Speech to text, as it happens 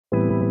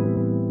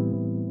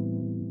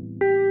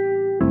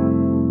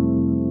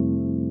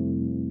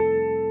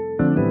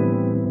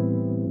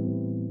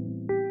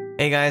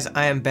Hey guys,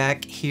 I am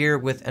back here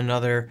with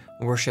another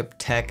worship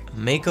tech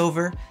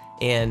makeover.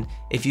 And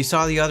if you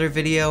saw the other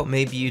video,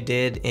 maybe you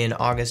did, in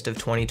August of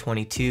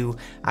 2022,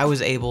 I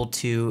was able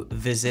to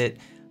visit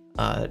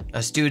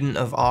a student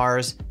of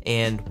ours,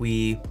 and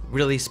we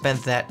really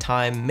spent that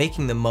time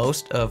making the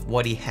most of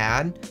what he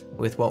had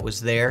with what was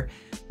there.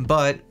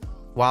 But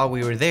while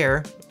we were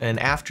there and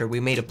after, we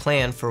made a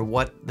plan for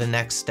what the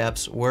next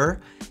steps were,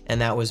 and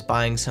that was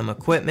buying some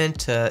equipment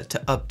to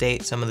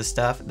update some of the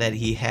stuff that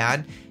he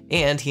had.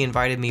 And he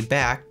invited me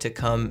back to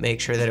come make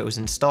sure that it was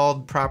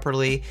installed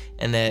properly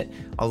and that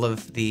all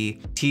of the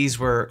T's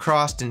were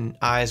crossed and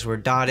I's were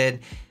dotted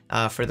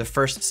for the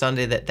first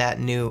Sunday that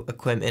new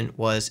equipment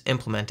was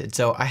implemented.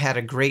 So I had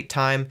a great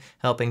time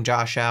helping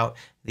Josh out.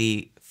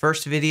 The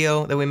first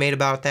video that we made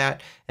about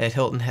that at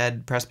Hilton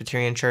Head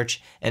Presbyterian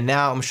Church, and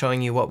now I'm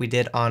showing you what we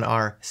did on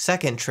our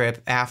second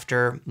trip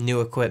after new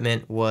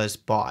equipment was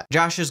bought.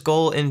 Josh's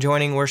goal in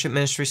joining worship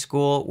ministry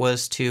school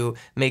was to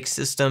make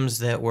systems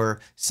that were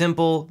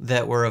simple,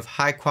 that were of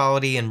high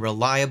quality and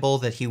reliable,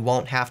 that he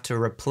won't have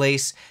to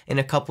replace in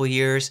a couple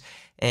years,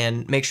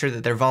 and make sure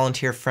that they're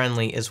volunteer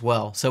friendly as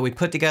well. So we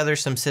put together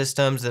some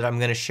systems that I'm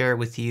going to share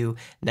with you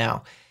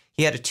now.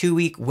 He had a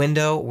 2-week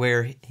window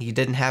where he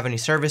didn't have any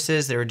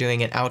services. They were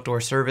doing an outdoor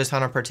service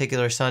on a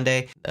particular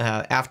Sunday.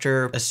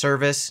 After a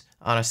service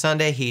on a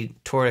Sunday, he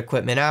tore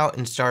equipment out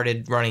and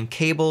started running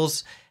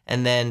cables.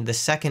 And then the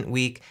second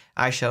week,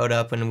 I showed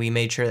up and we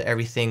made sure that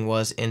everything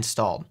was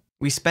installed.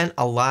 We spent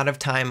a lot of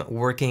time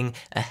working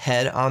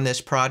ahead on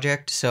this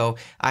project. So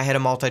I had a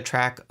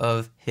multi-track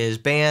of his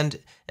band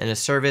and a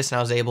service, and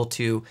I was able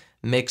to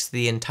mix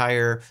the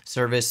entire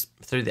service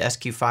through the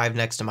SQ5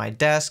 next to my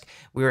desk.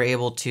 We were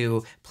able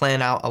to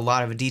plan out a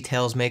lot of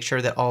details, make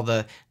sure that all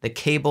the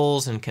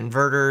cables and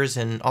converters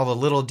and all the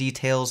little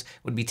details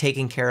would be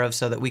taken care of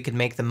so that we could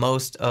make the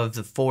most of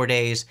the 4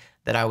 days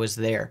that I was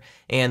there.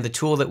 And the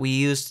tool that we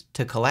used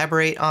to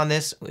collaborate on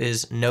this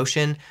is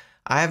Notion.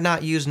 I have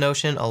not used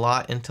Notion a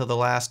lot until the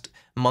last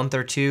month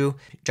or two.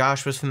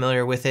 Josh was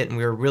familiar with it, and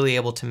we were really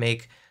able to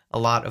make a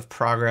lot of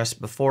progress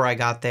before I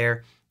got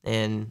there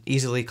and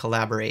easily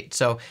collaborate.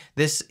 So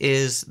this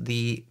is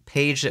the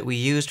page that we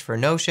used for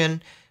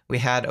Notion. We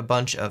had a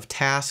bunch of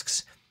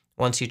tasks.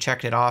 Once you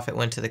checked it off, it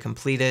went to the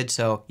completed.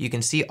 So you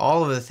can see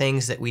all of the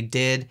things that we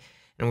did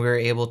and we were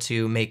able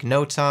to make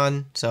notes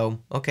on. So,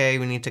 okay,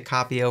 we need to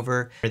copy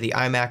over the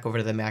iMac over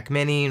to the Mac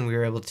Mini, and we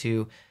were able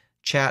to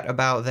chat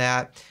about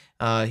that.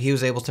 He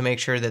was able to make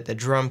sure that the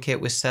drum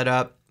kit was set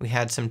up. We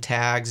had some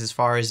tags as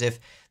far as if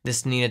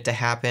this needed to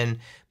happen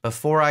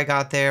before I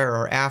got there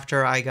or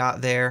after I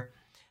got there.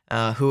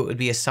 Who it would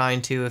be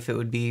assigned to, if it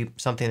would be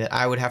something that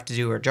I would have to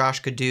do or Josh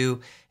could do,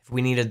 if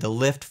we needed the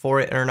lift for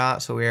it or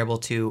not. So we were able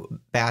to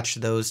batch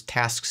those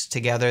tasks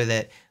together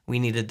that we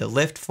needed the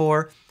lift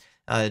for,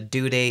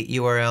 due date,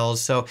 URLs.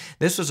 So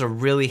this was a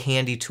really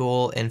handy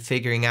tool in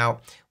figuring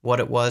out what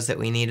it was that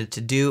we needed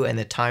to do and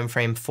the time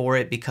frame for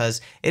it,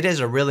 because it is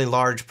a really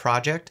large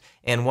project.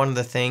 And one of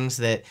the things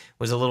that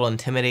was a little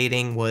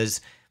intimidating was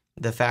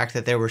the fact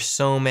that there were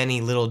so many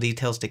little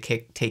details to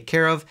take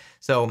care of.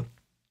 So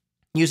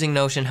using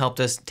Notion helped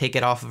us take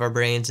it off of our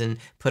brains and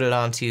put it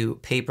onto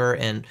paper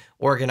and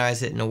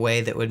organize it in a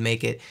way that would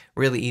make it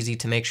really easy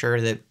to make sure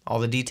that all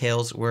the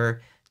details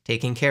were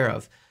taken care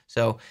of.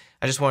 So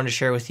I just wanted to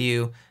share with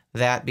you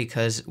that,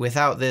 because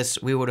without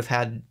this, we would have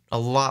had a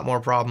lot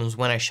more problems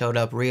when I showed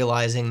up,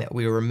 realizing that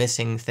we were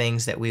missing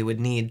things that we would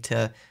need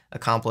to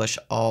accomplish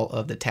all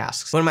of the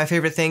tasks. One of my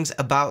favorite things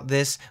about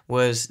this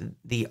was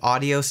the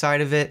audio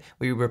side of it.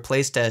 We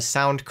replaced a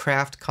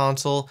Soundcraft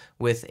console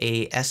with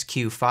a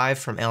SQ5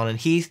 from Allen &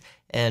 Heath,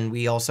 and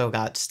we also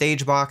got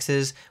stage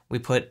boxes. We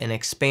put an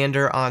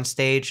expander on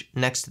stage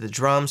next to the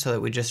drum so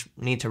that we just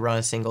need to run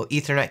a single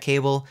Ethernet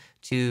cable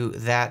to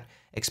that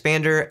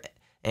expander,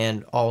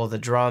 and all of the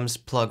drums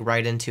plug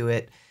right into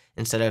it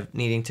instead of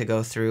needing to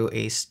go through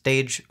a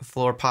stage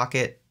floor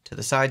pocket to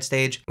the side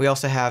stage. We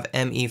also have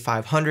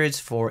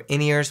ME500s for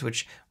in-ears,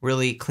 which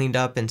really cleaned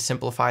up and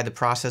simplified the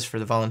process for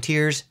the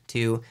volunteers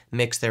to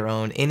mix their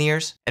own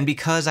in-ears. And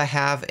because I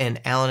have an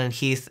Allen &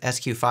 Heath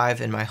SQ5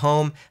 in my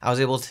home, I was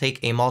able to take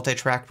a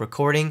multi-track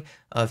recording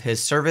of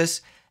his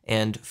service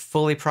and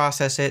fully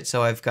process it.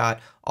 So I've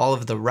got all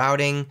of the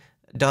routing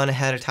done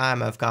ahead of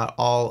time. I've got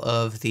all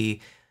of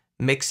the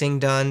mixing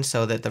done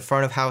so that the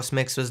front of house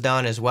mix was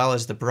done, as well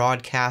as the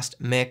broadcast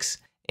mix.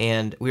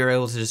 And we were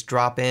able to just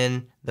drop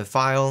in the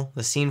file,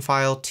 the scene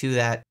file, to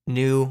that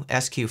new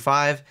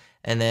SQ5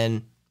 and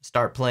then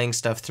start playing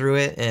stuff through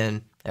it,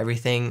 and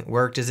everything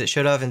worked as it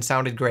should have and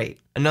sounded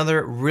great.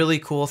 Another really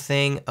cool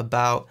thing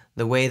about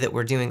the way that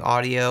we're doing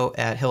audio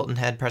at Hilton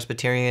Head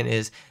Presbyterian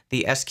is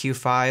the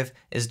SQ5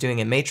 is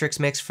doing a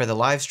matrix mix for the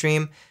live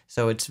stream.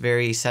 So it's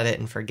very set it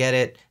and forget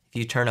it. If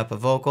you turn up a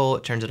vocal,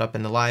 it turns it up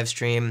in the live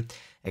stream,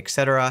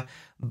 etc.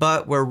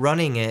 But we're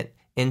running it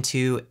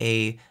into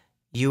a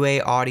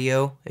UA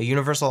audio, a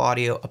Universal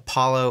Audio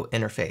Apollo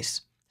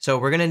interface. So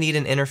we're gonna need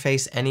an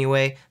interface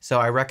anyway, so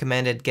I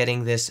recommended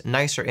getting this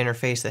nicer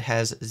interface that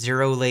has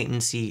zero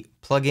latency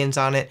plugins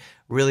on it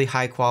really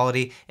high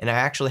quality, and I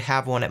actually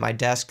have one at my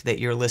desk that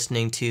you're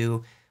listening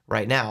to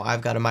right now.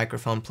 I've got a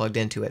microphone plugged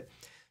into it.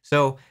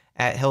 So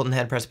at Hilton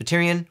Head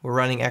Presbyterian, we're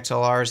running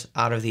XLRs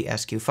out of the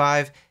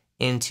SQ5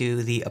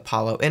 into the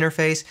Apollo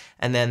interface,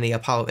 and then the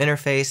Apollo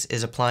interface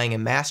is applying a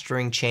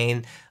mastering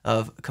chain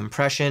of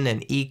compression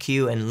and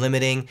EQ and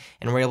limiting,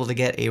 and we're able to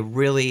get a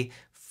really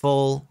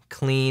full,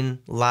 clean,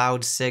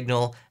 loud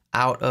signal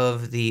out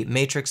of the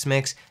matrix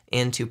mix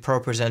into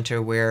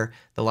ProPresenter where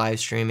the live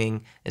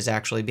streaming is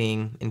actually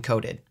being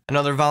encoded.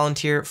 Another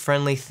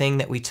volunteer-friendly thing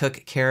that we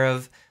took care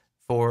of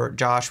for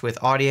Josh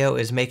with audio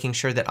is making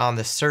sure that on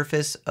the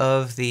surface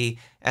of the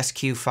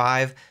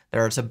SQ5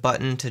 there's a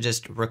button to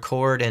just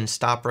record and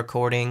stop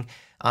recording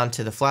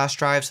onto the flash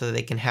drive so that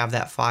they can have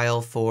that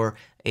file for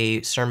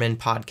a sermon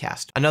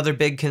podcast. Another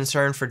big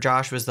concern for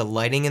Josh was the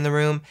lighting in the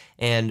room,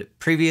 and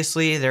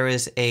previously there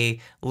was a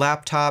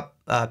laptop,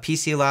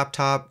 PC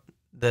laptop.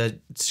 The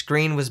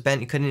screen was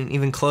bent, you couldn't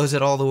even close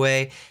it all the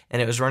way,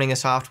 and it was running a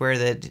software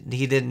that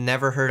he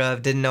never heard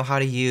of, didn't know how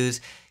to use.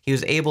 He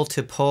was able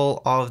to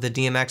pull all of the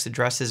DMX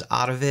addresses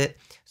out of it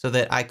so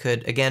that I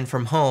could, again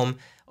from home,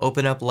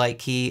 open up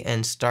Lightkey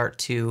and start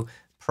to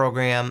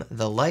program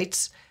the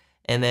lights.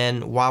 And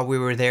then while we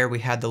were there, we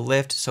had the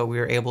lift, so we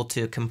were able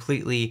to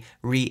completely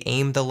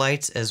re-aim the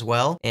lights as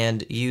well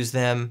and use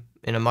them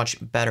in a much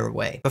better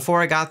way.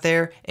 Before I got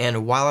there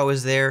and while I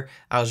was there,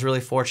 I was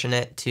really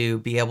fortunate to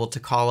be able to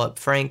call up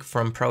Frank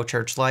from Pro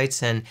Church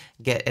Lights and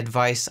get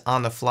advice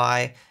on the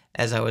fly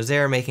as I was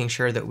there, making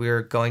sure that we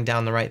were going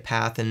down the right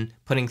path and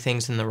putting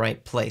things in the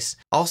right place.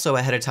 Also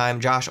ahead of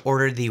time, Josh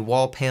ordered the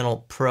Wall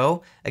Panel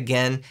Pro,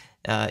 again,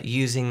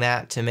 using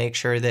that to make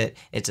sure that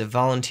it's a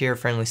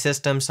volunteer-friendly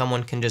system.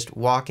 Someone can just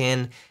walk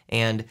in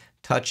and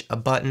touch a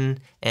button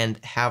and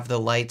have the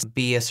lights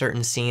be a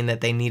certain scene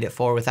that they need it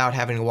for without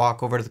having to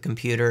walk over to the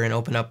computer and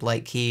open up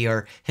Lightkey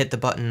or hit the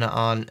button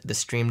on the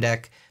Stream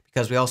Deck,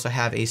 because we also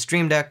have a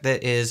Stream Deck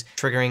that is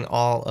triggering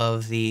all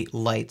of the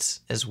lights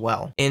as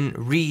well. In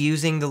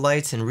reusing the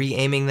lights and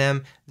re-aiming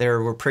them,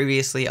 there were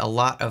previously a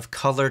lot of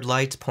colored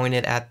lights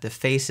pointed at the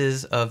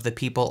faces of the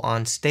people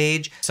on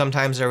stage.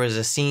 Sometimes there was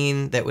a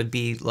scene that would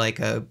be like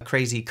a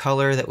crazy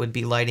color that would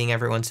be lighting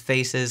everyone's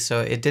faces, so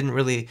it didn't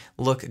really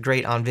look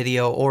great on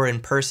video or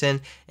in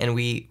person, and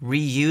we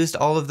reused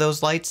all of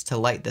those lights to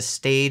light the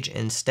stage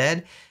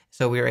instead,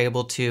 so we were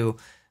able to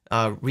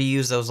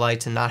reuse those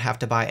lights and not have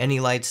to buy any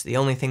lights. The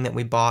only thing that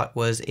we bought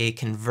was a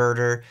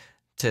converter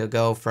to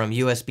go from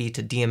USB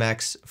to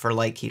DMX for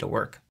Lightkey to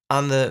work.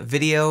 On the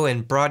video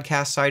and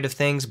broadcast side of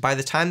things, by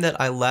the time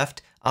that I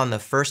left on the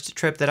first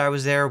trip that I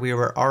was there, we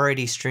were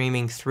already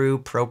streaming through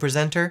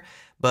ProPresenter,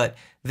 but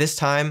this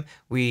time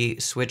we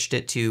switched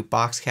it to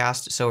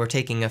Boxcast, so we're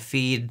taking a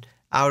feed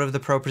out of the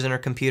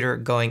ProPresenter computer,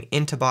 going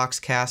into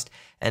Boxcast,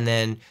 and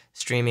then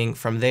streaming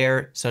from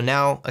there. So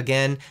now,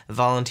 again,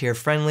 volunteer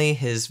friendly.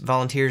 His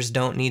volunteers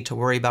don't need to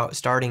worry about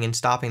starting and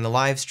stopping the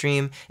live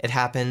stream. It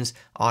happens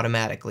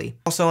automatically.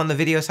 Also on the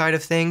video side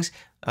of things,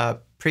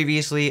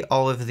 previously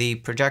all of the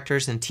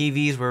projectors and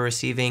TVs were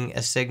receiving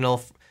a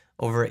signal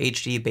over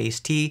HD base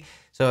T.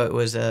 So it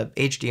was a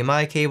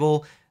HDMI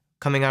cable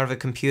coming out of a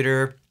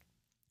computer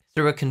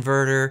through a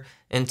converter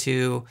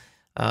into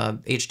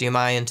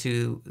HDMI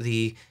into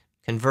the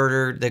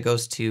converter that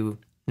goes to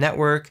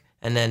network,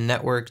 and then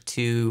network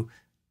to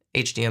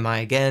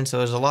HDMI again. So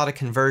there's a lot of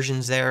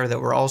conversions there that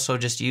we're also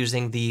just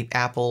using the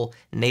Apple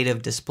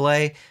native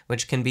display,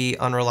 which can be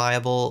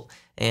unreliable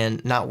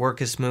and not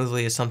work as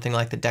smoothly as something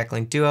like the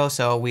Decklink Duo.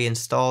 So we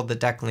installed the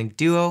Decklink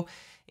Duo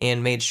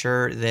and made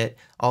sure that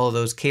all of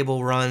those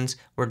cable runs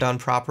were done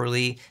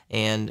properly,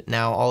 and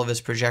now all of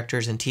his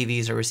projectors and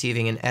TVs are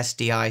receiving an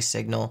SDI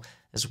signal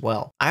as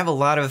well. I have a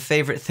lot of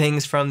favorite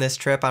things from this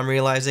trip, I'm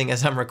realizing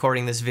as I'm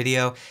recording this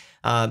video.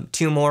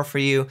 Two more for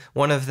you.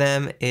 One of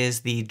them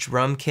is the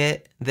drum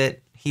kit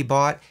that he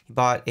bought. He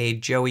bought a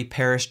Joey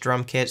Parish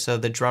drum kit, so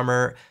the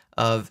drummer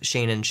of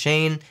Shane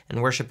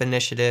and Worship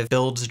Initiative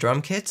builds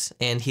drum kits,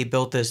 and he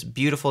built this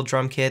beautiful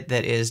drum kit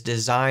that is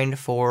designed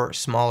for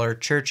smaller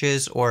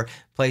churches or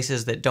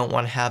places that don't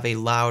want to have a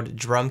loud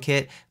drum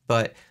kit,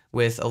 but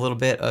with a little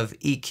bit of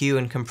EQ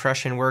and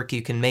compression work,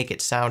 you can make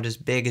it sound as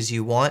big as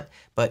you want,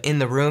 but in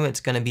the room,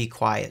 it's going to be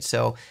quiet.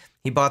 So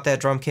he bought that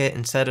drum kit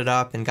and set it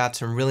up and got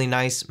some really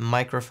nice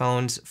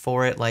microphones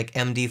for it, like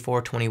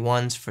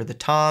MD421s for the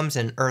toms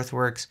and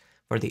Earthworks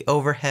for the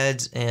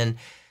overheads, and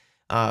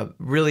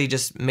really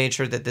just made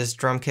sure that this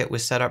drum kit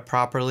was set up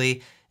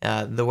properly.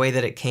 The way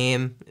that it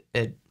came,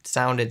 it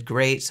sounded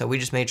great, so we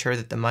just made sure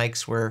that the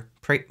mics were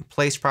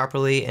placed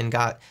properly and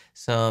got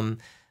some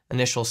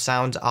initial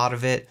sounds out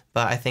of it,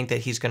 but I think that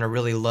he's going to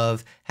really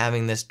love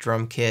having this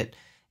drum kit,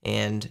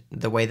 and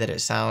the way that it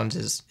sounds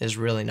is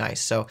really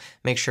nice. So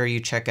make sure you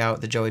check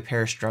out the Joey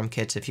Parish drum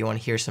kits if you want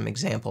to hear some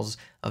examples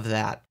of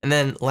that. And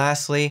then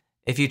lastly,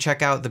 if you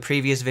check out the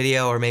previous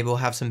video, or maybe we'll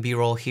have some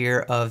B-roll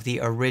here of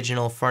the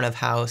original front of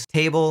house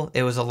table,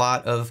 it was a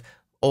lot of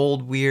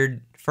old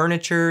weird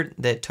furniture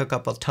that took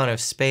up a ton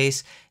of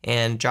space,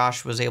 and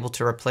Josh was able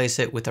to replace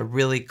it with a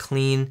really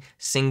clean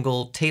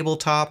single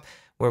tabletop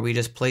where we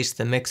just placed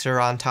the mixer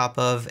on top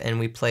of, and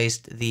we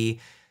placed the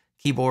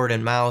keyboard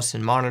and mouse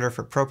and monitor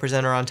for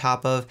ProPresenter on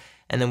top of,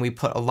 and then we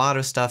put a lot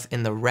of stuff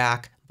in the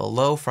rack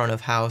below front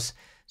of house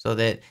so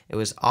that it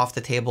was off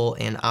the table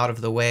and out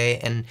of the way.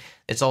 And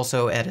it's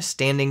also at a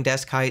standing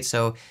desk height,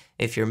 so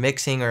if you're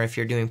mixing or if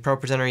you're doing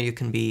ProPresenter, you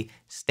can be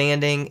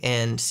standing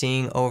and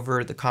seeing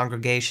over the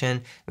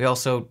congregation. We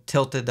also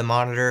tilted the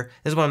monitor.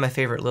 This is one of my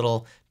favorite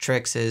little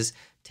tricks, is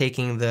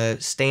taking the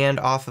stand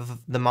off of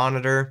the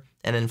monitor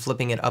and then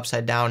flipping it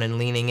upside down and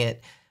leaning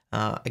it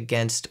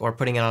against, or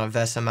putting it on a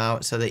VESA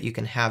mount so that you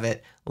can have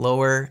it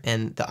lower,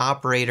 and the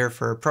operator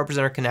for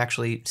ProPresenter can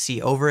actually see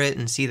over it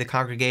and see the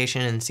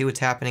congregation and see what's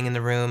happening in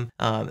the room.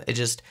 It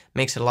just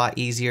makes it a lot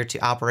easier to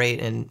operate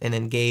and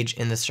engage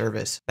in the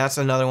service. That's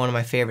another one of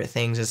my favorite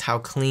things, is how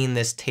clean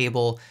this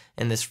table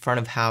and this front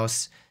of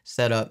house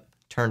setup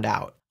turned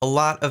out. A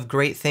lot of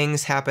great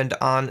things happened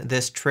on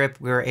this trip.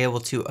 We were able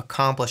to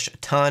accomplish a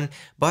ton,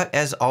 but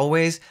as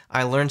always,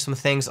 I learned some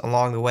things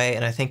along the way,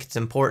 and I think it's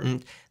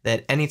important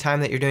that anytime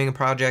that you're doing a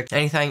project,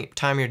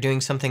 anytime you're doing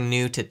something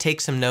new, to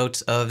take some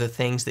notes of the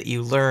things that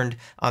you learned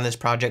on this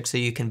project so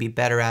you can be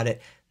better at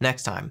it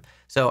next time.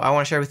 So I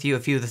want to share with you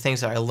a few of the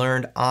things that I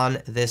learned on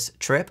this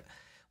trip.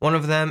 One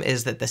of them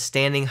is that the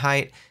standing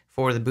height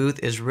for the booth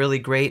is really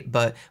great,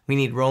 but we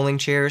need rolling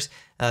chairs.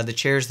 The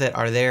chairs that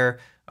are there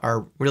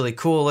are really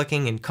cool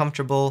looking and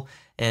comfortable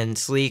and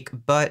sleek,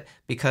 but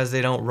because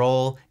they don't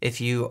roll,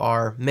 if you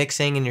are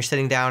mixing and you're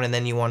sitting down and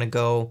then you want to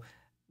go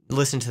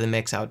listen to the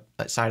mix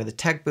outside of the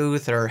tech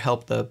booth or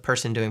help the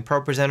person doing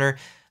ProPresenter,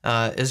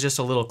 is just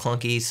a little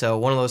clunky. So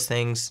one of those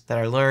things that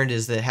I learned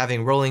is that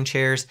having rolling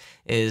chairs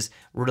is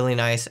really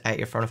nice at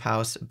your front of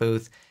house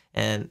booth,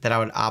 and that I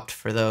would opt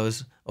for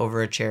those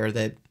over a chair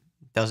that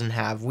doesn't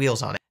have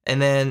wheels on it. And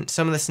then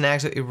some of the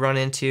snags that we run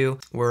into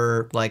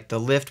were like the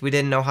lift. We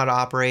didn't know how to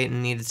operate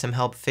and needed some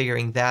help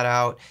figuring that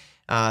out.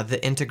 The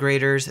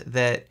integrators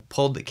that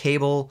pulled the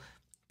cable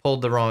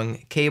pulled the wrong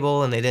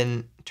cable and they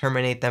didn't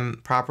terminate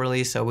them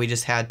properly, so we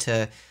just had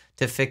to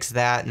fix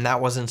that, and that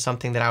wasn't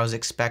something that I was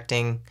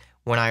expecting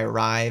when I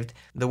arrived.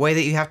 The way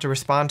that you have to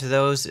respond to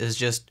those is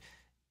just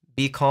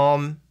be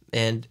calm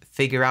and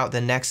figure out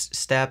the next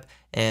step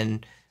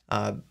and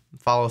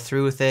follow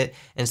through with it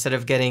instead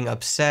of getting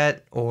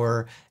upset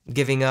or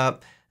giving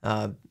up.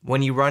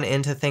 When you run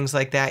into things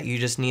like that, you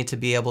just need to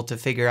be able to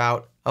figure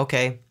out,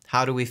 okay,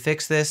 how do we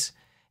fix this?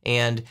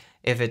 And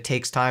if it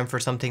takes time for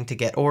something to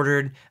get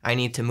ordered, I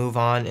need to move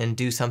on and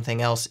do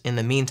something else in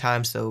the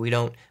meantime so we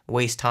don't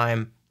waste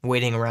time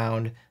waiting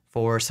around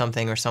for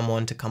something or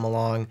someone to come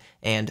along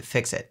and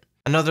fix it.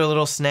 Another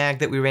little snag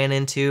that we ran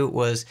into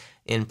was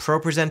in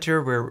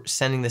ProPresenter. We're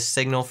sending the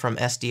signal from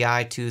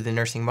SDI to the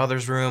nursing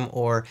mother's room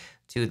or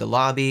to the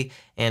lobby,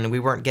 and we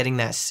weren't getting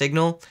that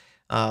signal,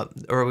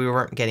 or we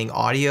weren't getting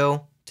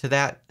audio to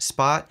that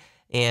spot.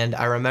 And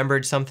I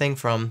remembered something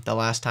from the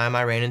last time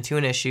I ran into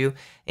an issue,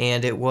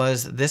 and it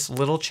was this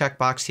little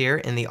checkbox here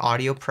in the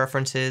audio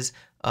preferences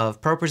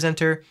of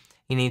ProPresenter.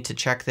 You need to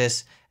check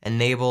this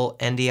enable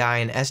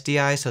NDI and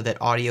SDI so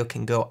that audio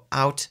can go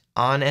out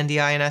on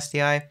NDI and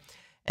SDI.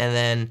 And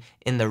then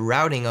in the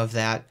routing of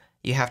that,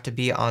 you have to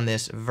be on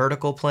this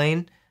vertical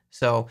plane.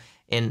 So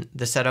in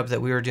the setup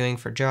that we were doing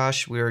for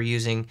Josh, we were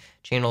using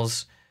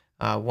channels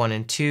 1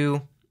 and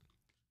 2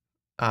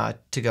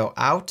 to go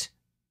out,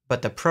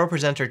 but the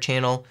ProPresenter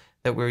channel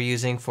that we were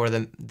using for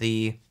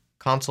the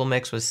console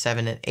mix was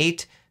 7 and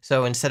 8.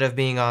 So instead of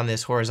being on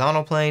this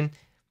horizontal plane,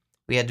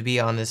 we had to be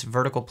on this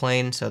vertical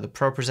plane. So the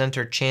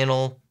ProPresenter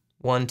channel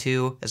 1,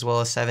 2, as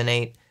well as 7,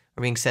 8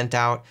 are being sent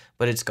out,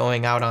 but it's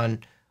going out on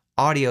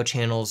audio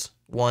channels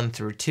 1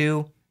 through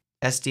 2.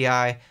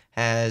 SDI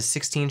has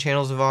 16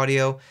 channels of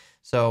audio.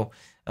 So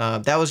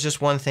that was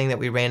just one thing that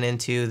we ran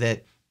into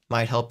that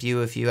might help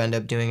you if you end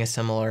up doing a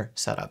similar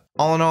setup.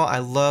 All in all, I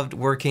loved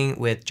working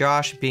with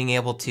Josh, being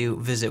able to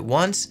visit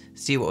once,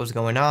 see what was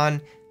going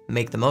on,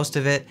 make the most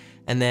of it,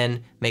 and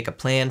then make a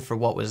plan for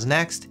what was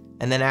next,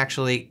 and then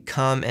actually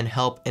come and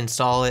help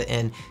install it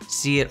and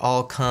see it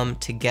all come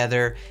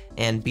together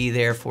and be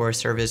there for a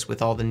service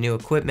with all the new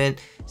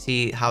equipment,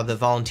 see how the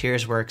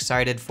volunteers were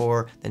excited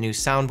for the new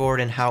soundboard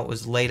and how it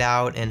was laid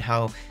out and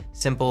how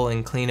simple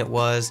and clean it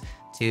was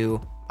to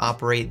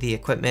operate the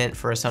equipment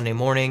for a Sunday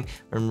morning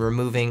and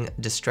removing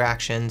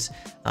distractions,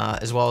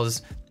 as well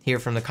as hear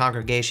from the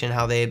congregation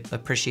how they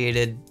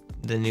appreciated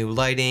the new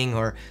lighting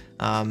or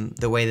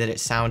the way that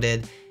it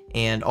sounded,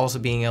 and also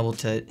being able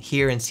to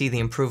hear and see the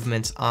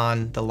improvements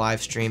on the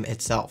live stream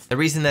itself. The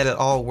reason that it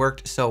all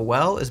worked so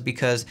well is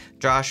because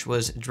Josh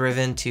was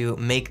driven to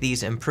make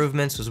these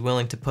improvements, was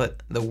willing to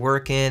put the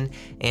work in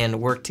and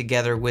work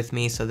together with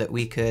me so that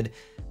we could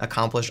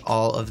accomplish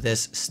all of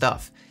this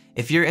stuff.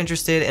 If you're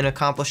interested in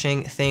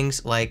accomplishing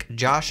things like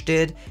Josh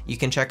did, you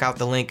can check out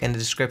the link in the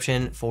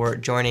description for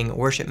joining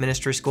Worship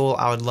Ministry School.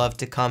 I would love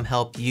to come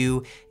help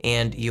you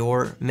and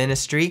your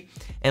ministry.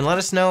 And let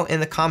us know in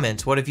the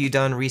comments, what have you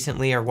done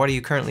recently, or what are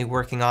you currently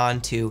working on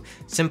to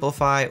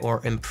simplify or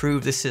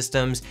improve the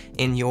systems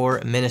in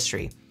your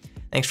ministry?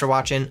 Thanks for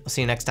watching. I'll see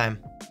you next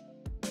time.